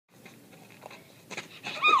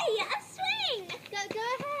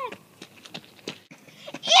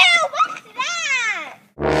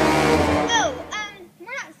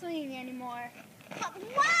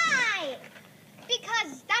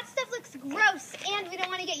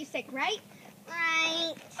you sick, right?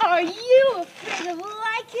 Right. Are you afraid of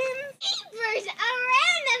lichens? There's a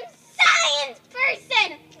random science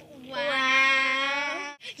person!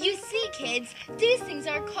 Wow. You see, kids, these things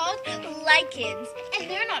are called lichens, and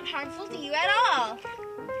they're not harmful to you at all.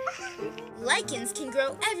 Lichens can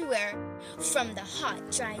grow everywhere, from the hot,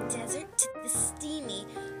 dry desert to the steamy,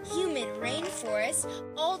 humid rainforest,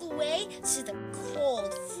 all the way to the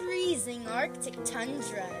cold, freezing Arctic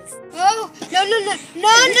tundras. Oh, no.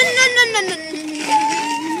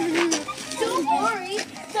 Don't worry,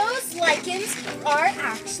 those lichens are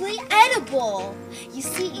actually edible. You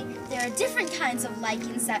see, there are different kinds of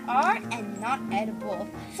lichens that are and not edible.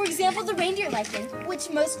 For example, the reindeer lichen, which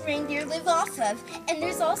most reindeer live off of. And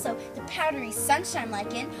there's also the powdery sunshine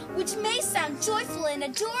lichen, which may sound joyful and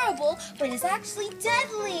adorable, but is actually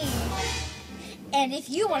deadly. And if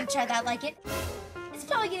you want to try that lichen, it's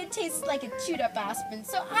probably going to taste like a chewed up aspen,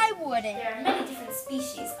 so I wouldn't. There are many different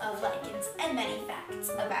species of lichens and many facts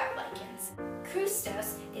about lichens.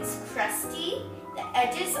 Crustos is crusty, the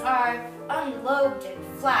edges are unlobed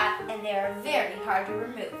and flat, and they are very hard to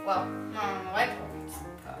remove. Well, I wouldn't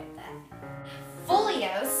go like that.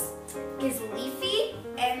 Foliose is leafy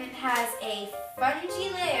and it has a fungy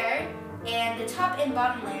layer, and the top and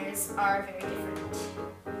bottom layers are very different.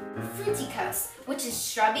 Fruticose, which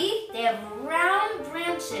is shrubby. They have round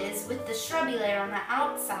branches with the shrubby layer on the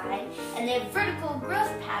outside, and they have vertical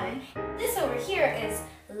growth pattern. This over here is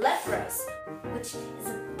leprose, which is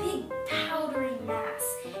a big powdery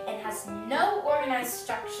mass and has no organized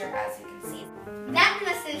structure, as you can see. That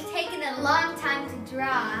must have taken a long time to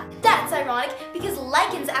draw. That's ironic because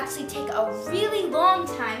lichens actually take a really long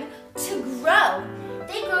time to grow.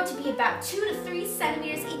 They grow to be about 2 to 3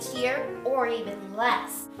 centimeters each year, or even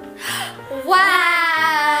less.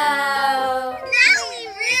 Wow!